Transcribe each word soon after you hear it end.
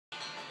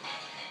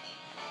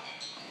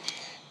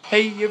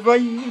Hey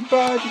everybody,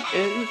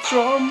 it's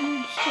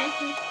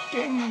Drumstick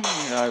Gaming.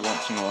 I won't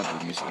sing along to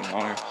the music any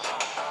longer.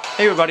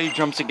 Hey everybody,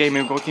 Drumstick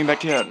Gaming. Welcome back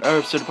to another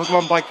episode of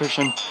Pokemon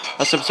Blackfishing.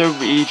 Last episode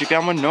we took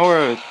down with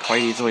Nora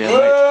quite easily.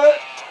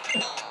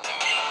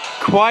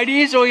 Quite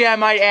easily, I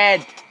might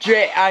add.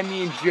 Joe.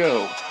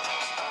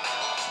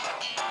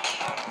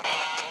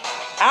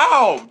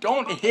 Ow!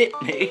 Don't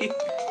hit me.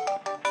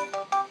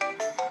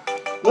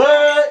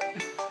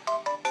 What?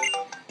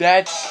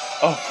 That's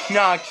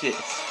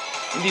obnoxious.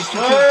 And these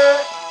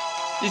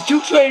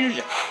two trainers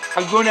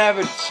are going to have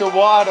a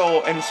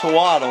Sawaddle and a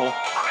Sawaddle,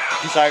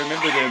 because I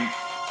remember them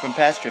from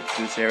past trips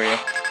to this area.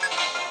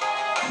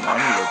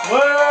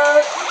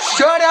 What?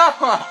 Shut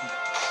up!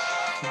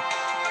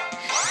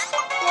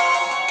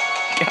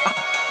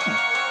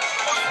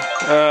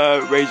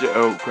 Razor.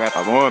 Oh crap!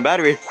 I'm on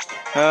battery.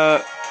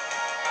 I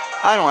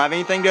don't have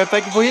anything to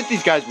effectively hit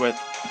these guys with.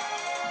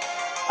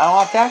 I don't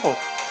have tackle.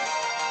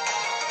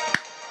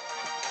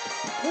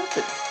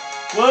 Perfect.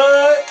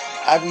 What?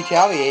 I'd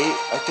retaliate.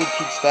 I could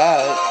teach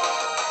that.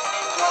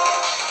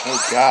 Oh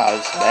god,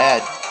 it's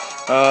bad.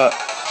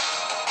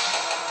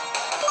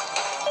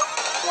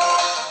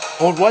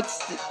 Hold, what's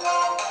the...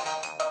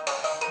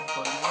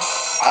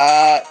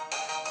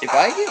 if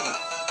I get...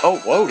 Oh,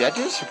 whoa, that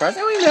did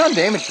surprisingly amount of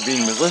damage for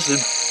being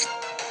resisted.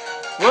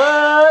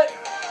 What?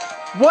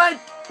 What?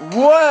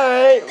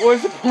 What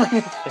was the point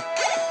of it?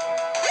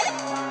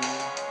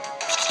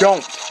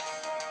 Don't.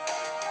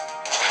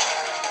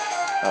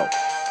 Oh.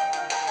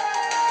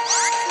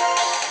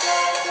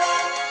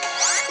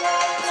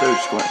 So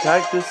just going to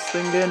attack this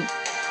thing then.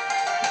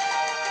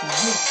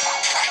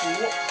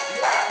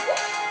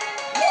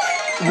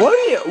 What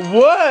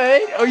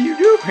are you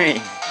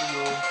doing?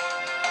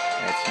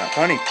 That's not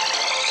funny.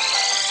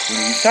 We're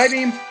going to use Type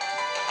Beam.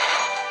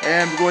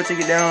 And we're going to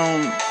take it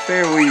down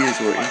fairly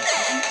easily.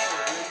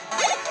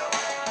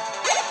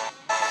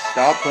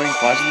 Stop playing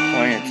plastic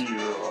plants.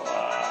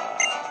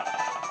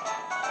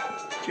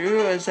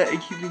 Dude, is that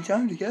keeping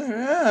time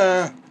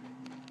together?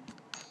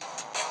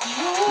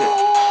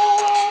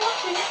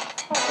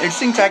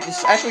 Interesting fact, this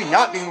is actually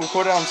not being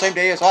recorded on the same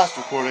day as last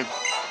recorded.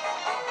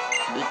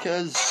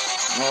 Because,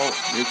 well,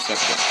 it's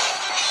separate.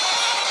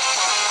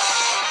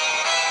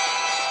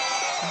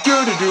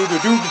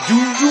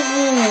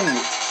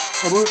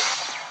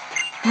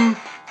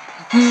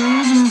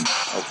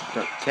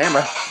 Oh,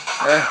 camera.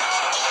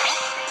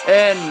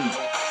 And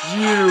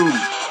you.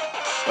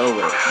 Oh,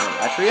 wait. No,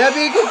 actually, that'd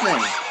be a good thing.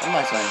 What am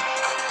I saying?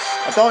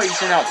 I thought you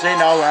sent out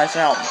Sandal when I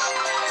sent out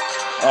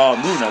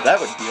Muno. That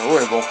would be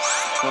horrible.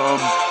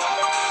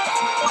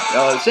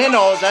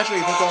 Sandal is actually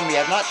a Pokemon we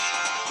have not,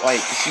 like,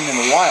 seen in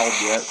the wild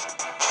yet.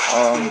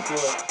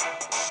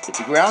 It's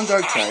a ground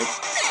dark type.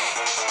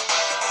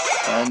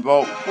 And,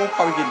 well, we'll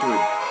probably get into it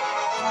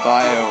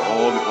bio a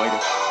little bit later.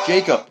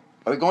 Jacob,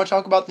 are we going to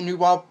talk about the new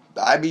wild...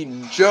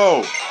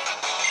 Joe,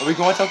 are we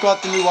going to talk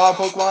about the new wild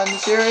Pokemon in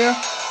this area?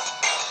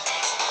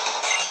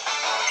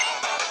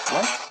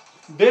 What?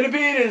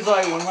 Venipede is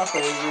like one of my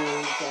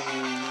favorites.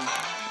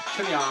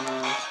 To be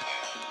honest.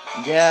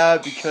 Yeah,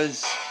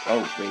 because...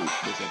 Oh, wait,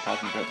 there's a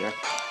talking right there.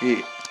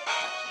 Yeah.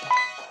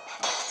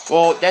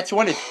 Well, that's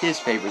one of his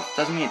favorites.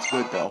 Doesn't mean it's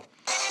good, though.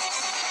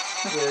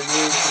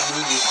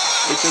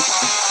 It's just...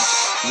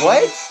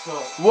 What?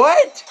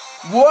 What?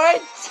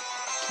 What?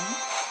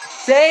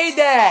 Say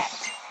that!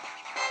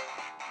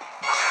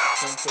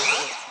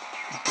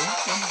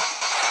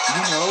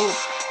 You know...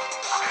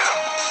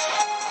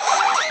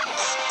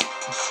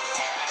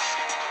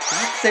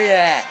 Don't say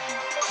that!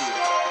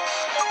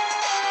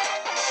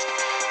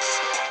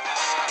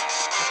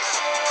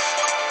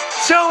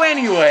 So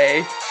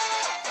anyway,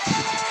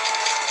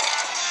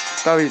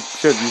 probably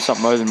should do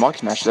something other than Mark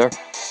Smash there.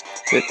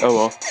 Oh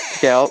well.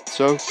 Check it out.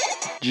 So,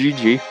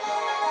 GG.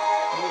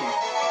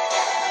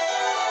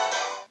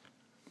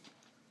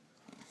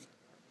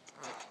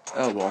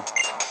 Oh well.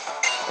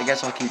 I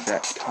guess I'll keep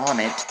that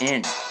comment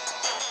in.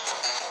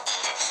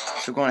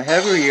 So we're going to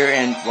head over here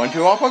and run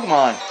to all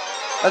Pokemon.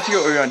 Let's see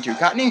what we're going to.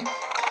 Cottony?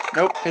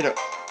 Nope. Pidove.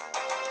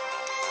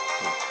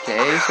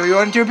 Okay, so we're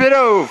going to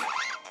Pidove.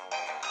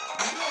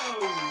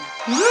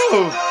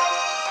 No!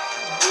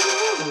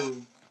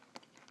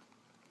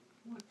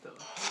 What the?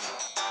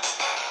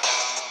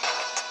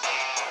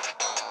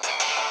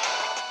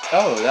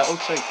 Oh, that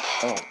looks like...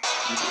 Oh.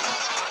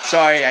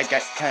 Sorry, I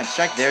got kind of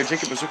distracted there.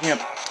 Jacob was looking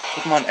up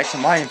Pokemon X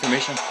and Y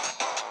information.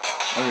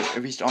 Or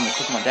at least on the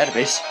Pokemon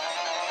database.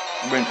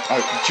 When...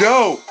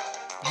 Joe!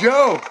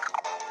 Joe!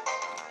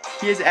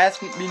 He has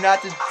asked me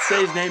not to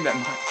say his name that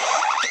much.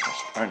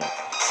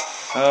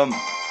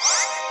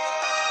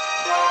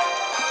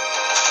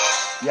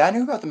 Yeah, I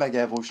knew about the Mega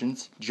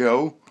Evolutions,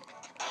 Joe.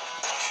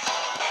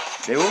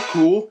 They were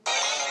cool.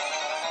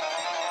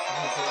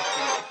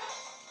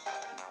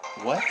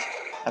 What?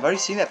 I've already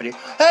seen that video.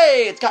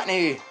 Hey, it's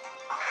Cottony!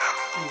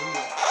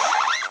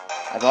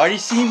 I've already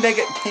seen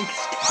Mega...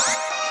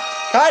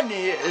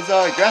 Cottony is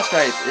a grass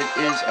type. It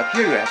is a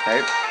pure grass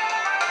type.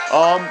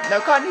 Now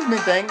Cottony's main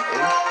thing is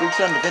boosts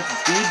on defense and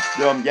speed.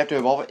 You have to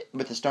evolve it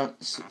with the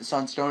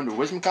Sunstone to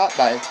Wisdom Cot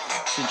by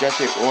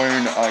suggested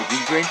Orin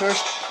Green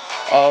first.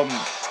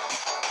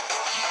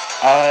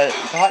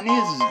 Cottony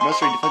is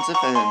mostly defensive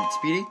and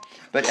speedy,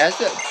 but as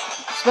the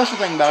special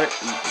thing about it,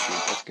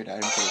 that's a good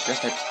item for dress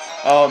types.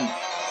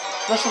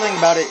 Special thing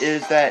about it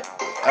is that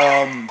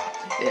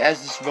it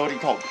has this ability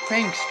called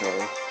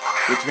Prankster,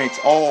 which makes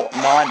all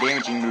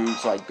non-damaging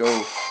moves like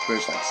go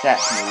versus like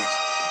stats moves.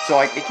 So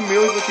like it can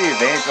really look the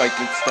advantage like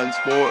with Stun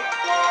Sport,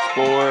 I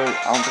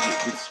don't think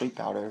it with Sleep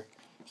Powder,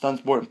 Stun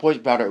Sport and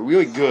Poison Powder are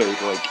really good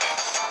like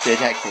to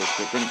attack first,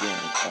 but then again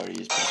it already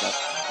is pretty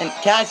tough. And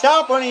can I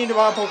stop running into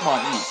my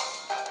Pokemon? Please.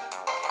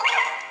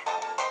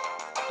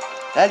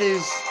 That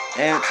is,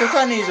 and so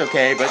Cottony is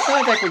okay, but it's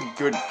not exactly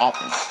good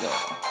offense still.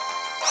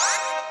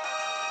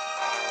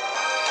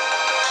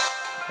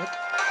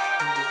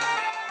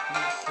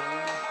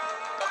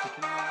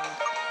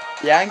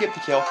 Yeah, I can get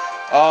Patil.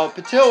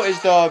 Patil is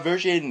the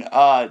version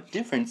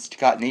difference to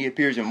Cottony. It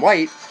appears in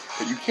white,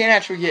 but you can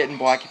actually get it in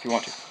black if you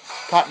want to.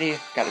 Cottony,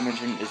 got to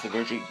mention, is the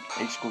version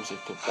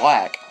exclusive to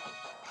black.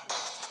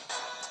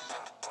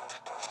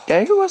 Did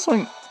I go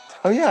wrestling?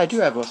 Oh yeah, I do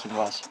have wrestling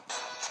glass.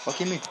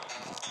 Lucky me.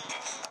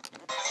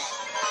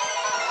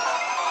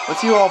 Let's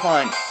see who I'll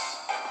find.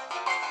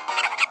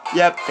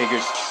 Yep,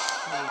 figures.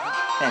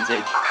 Hands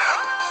Age.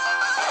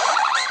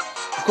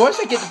 Of course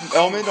I get the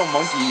elemental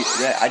monkey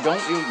that I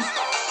don't really...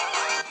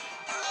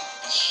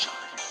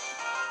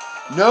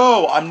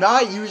 No, I'm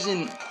not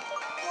using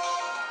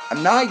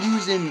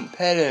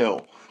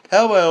Petil.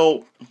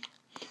 Petil.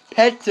 I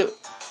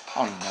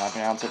don't even know how to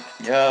pronounce it.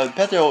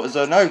 Petil is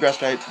another grass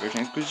type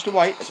version exclusive to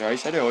white, as I already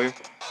said earlier. Do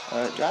I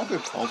have the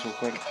calls real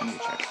quick? Let me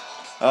check.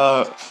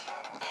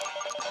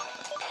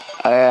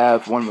 I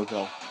have one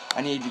repel.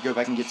 I need to go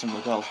back and get some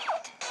repels.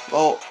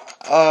 Well,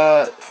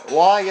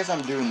 I guess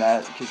I'm doing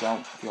that because I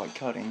don't feel like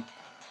cutting.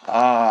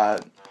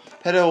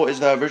 Petil is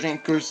the version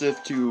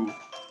exclusive to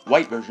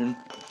white version.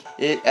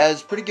 It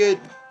has pretty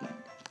good,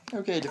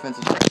 okay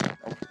defensive stats.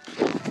 Oh.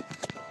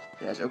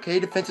 It has okay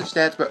defensive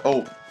stats, but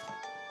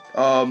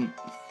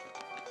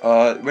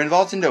when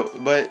evolves into,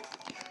 and it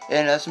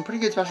has some pretty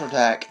good special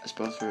attack, I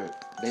suppose for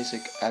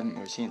basic. I haven't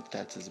really seen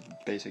stats as a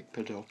basic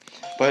Petil,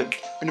 but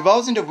when it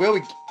evolves into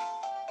Willy,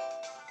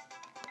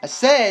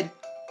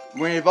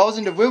 when it evolves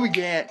into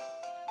Willigant, I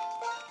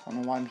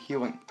don't know why I'm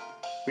healing.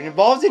 When it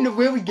evolves into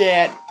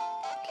Willigant,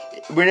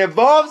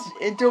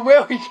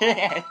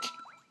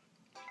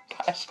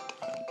 gosh.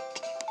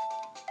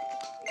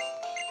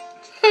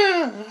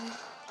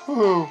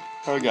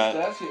 Oh god.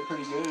 Stats get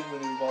pretty good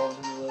when it evolves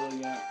into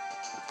Lilligant.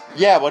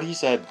 Yeah, what he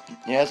said.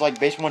 It has like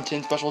base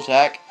 110 special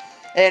attack.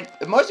 And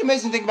the most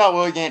amazing thing about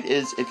Willigant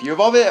is if you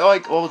evolve it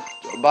like when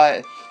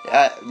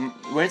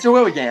it's a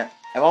Willigant,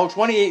 at level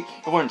 28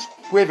 it learns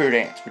Quiver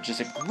Dance, which is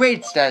a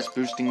great status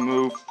boosting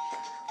move.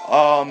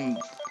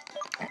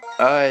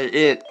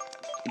 It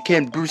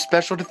can boost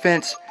special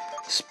defense,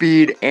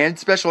 speed, and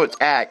special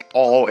attack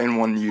all in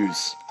one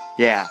use.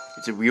 Yeah,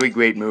 it's a really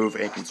great move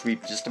and can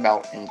sweep just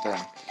about anything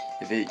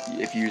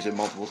if you use it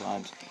multiple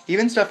times.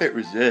 Even stuff it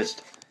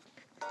resists.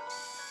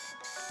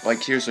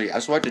 Like seriously, I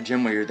selected a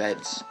gym leader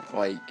that's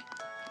like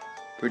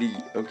pretty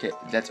okay.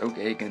 That's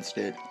okay against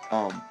it.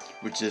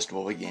 With just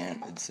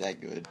Willigant, it's that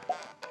good.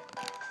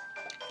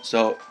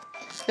 So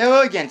yeah,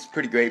 Willigant's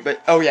pretty great.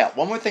 But oh yeah,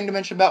 one more thing to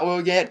mention about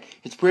Willigant,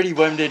 it's pretty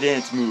limited in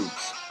its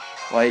moves.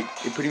 Like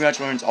it pretty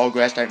much learns all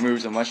grass type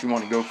moves unless you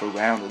want to go for a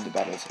round in the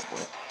battle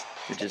support,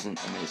 which isn't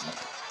amazing.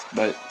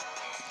 But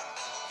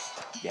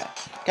yeah,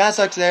 kind of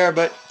sucks there,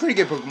 but pretty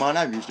good Pokemon.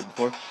 I've used it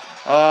before.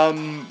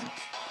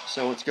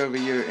 So let's go over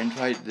here and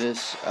try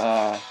this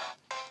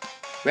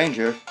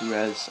Ranger who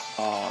has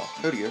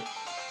Codier.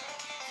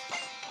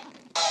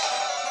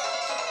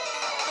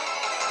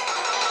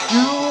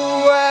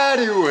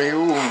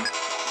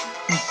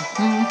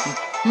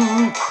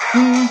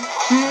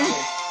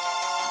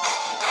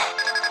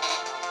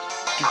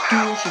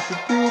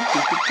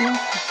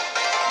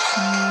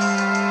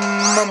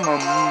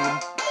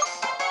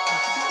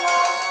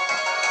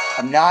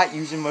 I'm not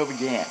using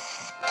Willigant.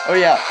 Oh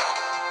yeah,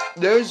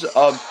 there's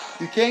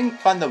you can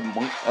find the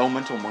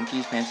elemental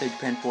monkeys, Pansage,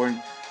 Panfor,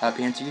 and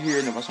Pansy here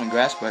in the Rustling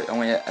Grass, but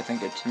only I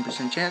think a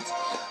 10% chance.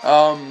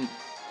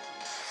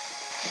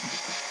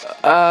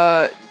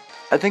 I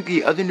think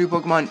the other new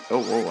Pokemon. I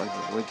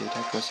avoid the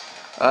attack twist.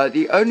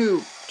 The other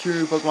two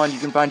new Pokemon you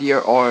can find here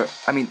are,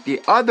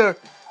 the other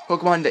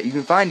Pokemon that you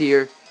can find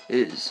here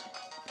is.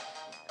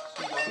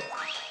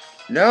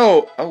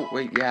 No. Oh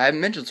wait, yeah, I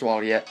haven't mentioned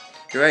Swallow yet.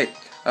 You're right.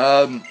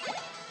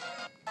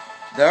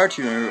 There are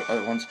two new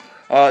other ones.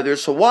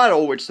 There's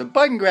Swaddle, which is a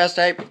bug and grass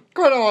type.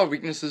 Quite a lot of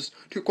weaknesses.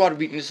 2 quad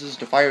weaknesses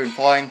to fire and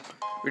flying,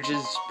 which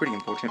is pretty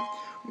important.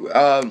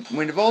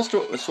 When it evolves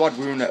to a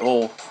Swadloon at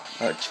level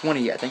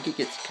 20, I think it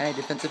gets kind of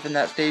defensive in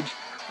that stage.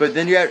 But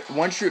then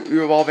once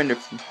you evolve into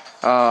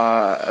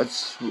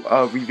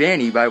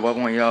Revani by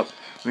leveling up,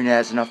 when it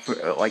has enough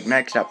like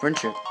maxed out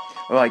friendship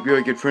or like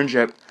really good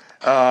friendship,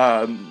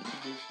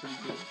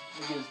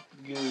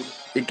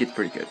 it gets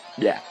pretty good.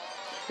 Yeah.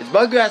 It's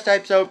bug grass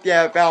type, so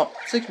yeah, about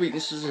 6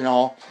 weaknesses and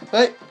all.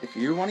 But if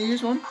you want to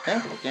use one,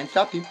 yeah, I can't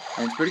stop you,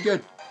 and it's pretty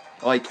good.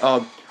 Like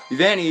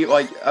Vivani,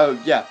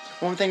 yeah.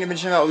 One thing to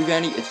mention about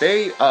Vivani, it's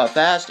very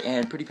fast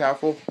and pretty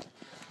powerful.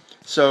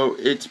 So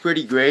it's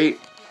pretty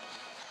great.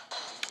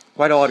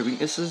 Quite a lot of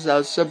weaknesses, as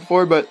I said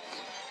before, but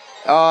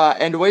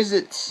and the ways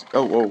it's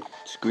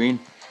it's green.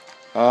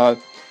 The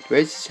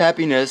ways it's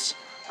happiness.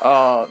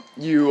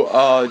 You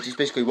just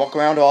basically walk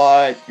around a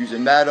lot,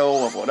 using metal,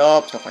 level it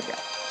up, stuff like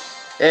that.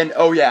 And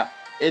oh yeah,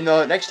 in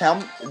the next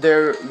town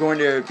there are going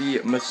to be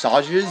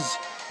massages,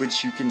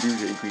 which you can do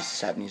to increase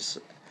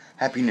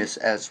happiness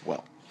as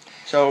well.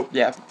 So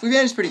yeah,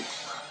 Vivani is pretty.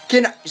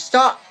 Can I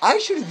stop? I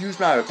should have used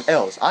my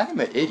repels. I am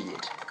an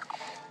idiot.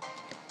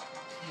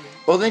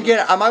 Well then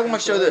again, I might want to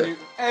show the.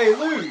 Hey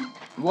Lou.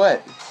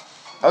 What?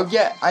 Oh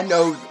yeah, I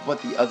know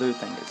what the other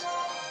thing is.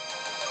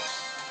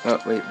 Oh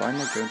wait, why am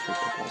I going for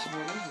Pokemon?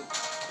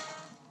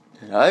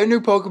 Another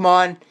new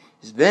Pokemon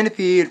is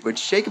Venipede,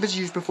 which Jacob has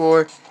used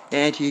before,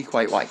 and he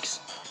quite likes.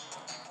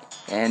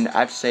 And I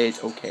have to say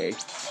it's okay.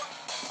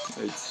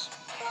 It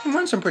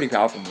runs some pretty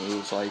powerful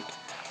moves like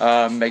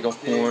Mega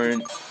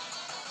Horn.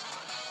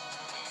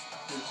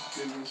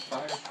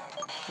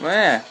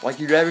 Yeah, like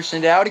you'd ever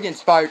send out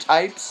against fire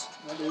types.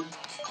 I did.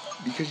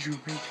 Because you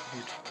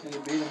retard. And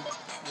you beat him.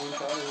 One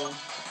shot or one.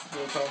 No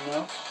problem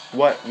now.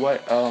 What?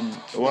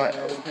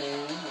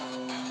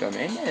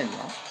 Domain?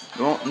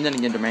 Well, and then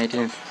again, Domain.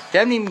 You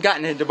haven't even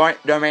gotten into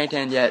Domain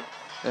yet.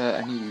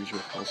 I need to use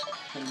your pulse.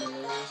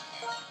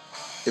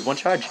 If one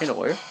shot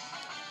Chandelier.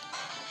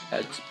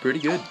 That's pretty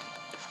good.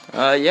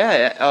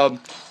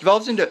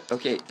 Develops into.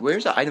 Okay,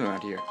 where's the item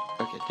around here?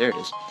 Okay, there it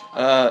is.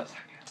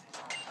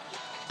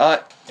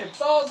 It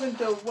falls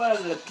into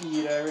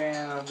Wellipede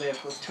around there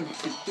for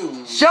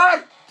 2-2.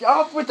 Shut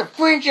up with the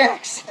free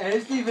jacks! And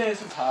his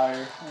defense is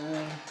higher.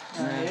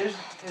 And his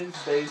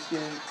basic.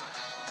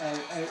 And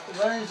it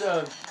learns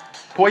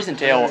Poison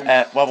Tail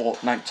at level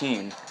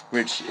 19,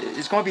 which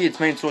is going to be its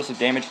main source of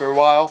damage for a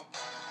while.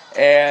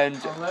 And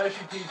unless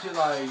you teach it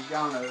like, I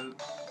don't know.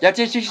 You have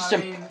to teach it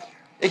some.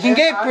 It can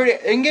get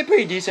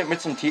pretty decent with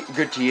some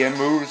good TM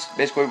moves.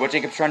 Basically, what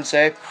Jacob's trying to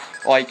say,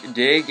 like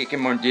dig, it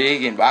can learn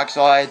dig and rock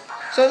slide.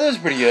 So those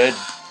are pretty good.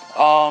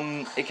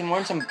 It can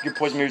learn some good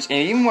poison moves,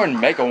 and even learn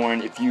Mega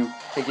Horn if you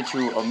take it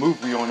to a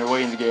move wheel on your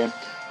way in the game.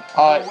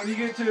 When you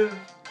get to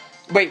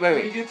wait.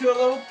 When you get to a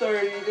level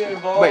 30, it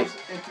evolves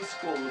into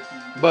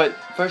Scolipede. But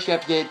first you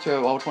have to get to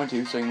level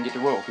 22 so you can get to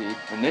Whirlipede,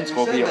 and then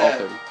Scolipede at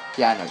level 30.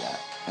 Yeah, I know that.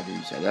 I knew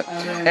you said that.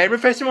 And we're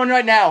facing one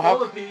right now.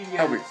 Whirlipede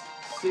is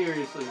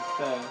seriously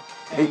fast.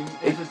 And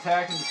its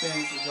attack and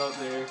defense is up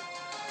there.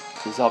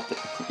 It's up there.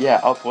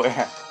 Yeah, up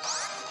where?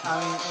 I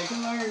mean, it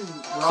can learn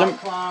Rock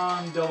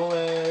Climb, Double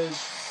Edge.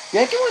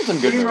 Yeah, it can learn some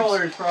good moves.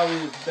 Steamroller is probably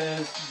its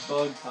best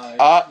bug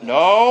type.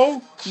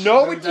 No,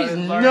 it is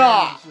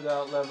not.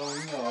 Without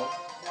leveling up.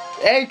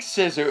 Egg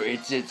Scissor,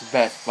 it's its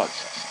best bug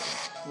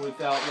type.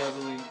 Without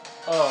leveling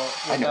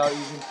up, without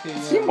using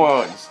TM.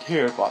 Steamroller is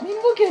terrible. I mean,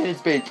 look at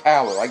its base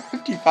power, like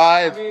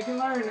 55. I mean, it can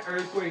learn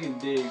Earthquake and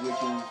Dig,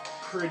 which is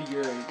pretty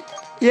great.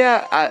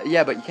 Yeah,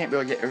 but you can't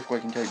really get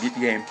Earthquake until you beat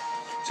the game,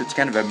 so it's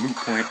kind of a moot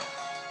point.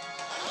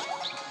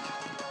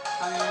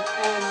 I mean,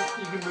 and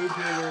you can move to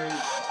your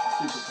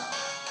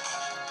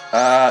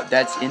superpower.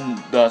 That's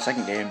in the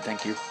second game,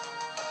 thank you.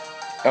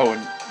 Oh,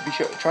 and be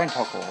sure, try and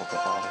talk a little bit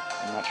louder.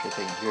 I'm not sure if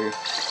they can hear you.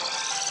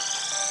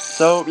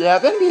 So, yeah,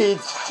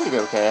 Venipede's pretty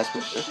okay.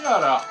 Shut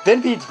up.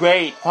 Venipede's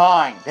great,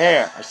 fine,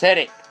 there, I said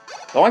it.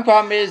 The only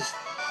problem is,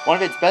 one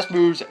of its best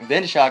moves,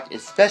 Venishock,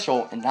 is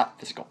special and not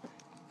physical.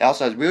 It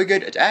also has really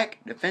good attack,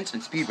 defense,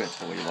 and speed runs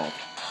fully evolved.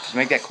 Just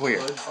make that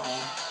clear.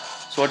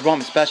 Sword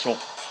Bomb is special.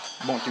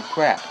 Won't do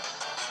crap.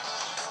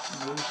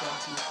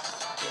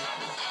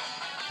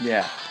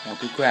 Yeah, won't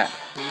do crap.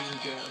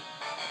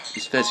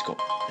 It's physical.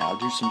 That'll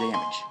do some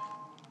damage.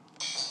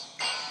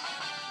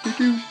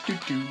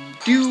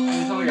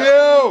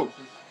 No!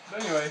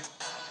 But anyway.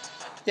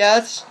 Yeah,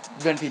 that's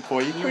Venipede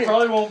for you. You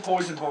probably won't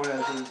poison point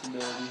after this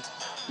ability.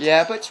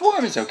 Yeah, but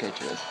Swarm is okay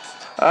too.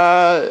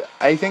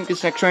 I think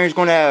this next trainer is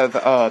going to have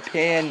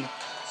Pan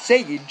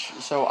Sage,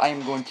 so I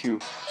am going to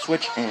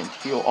switch and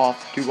heal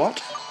off to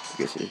what? I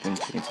guess it has been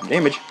taking some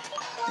damage.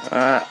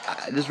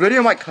 This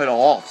video might cut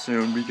off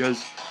soon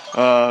because,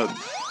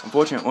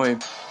 unfortunately,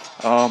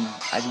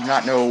 I do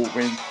not know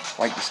when,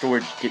 like, the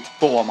storage gets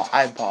full on my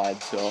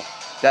iPod, so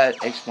that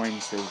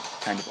explains the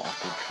kind of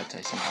awkward cuts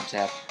I sometimes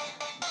have.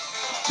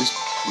 This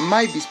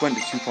might be split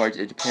into 2 parts,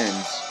 it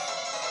depends.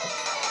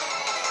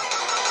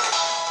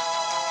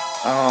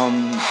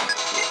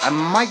 I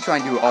might try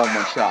and do it all in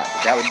one shot,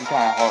 but that would be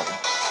kind of hard.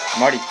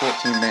 I'm already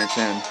 14 minutes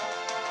in.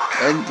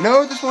 And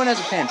no, this one has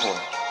a pan for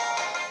it.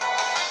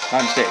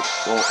 My mistake.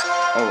 Well,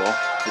 oh well.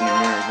 Didn't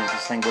even think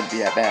this thing wouldn't be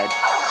that bad.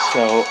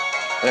 So,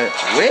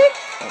 wait?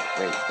 Oh,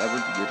 wait, that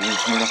would be good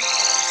against me.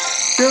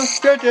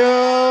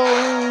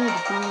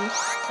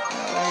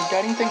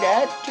 Got anything to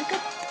add,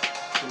 Jacob?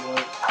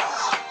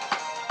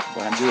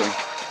 What I'm doing.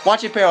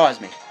 Watch it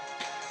paralyze me.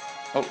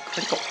 Oh,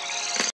 critical.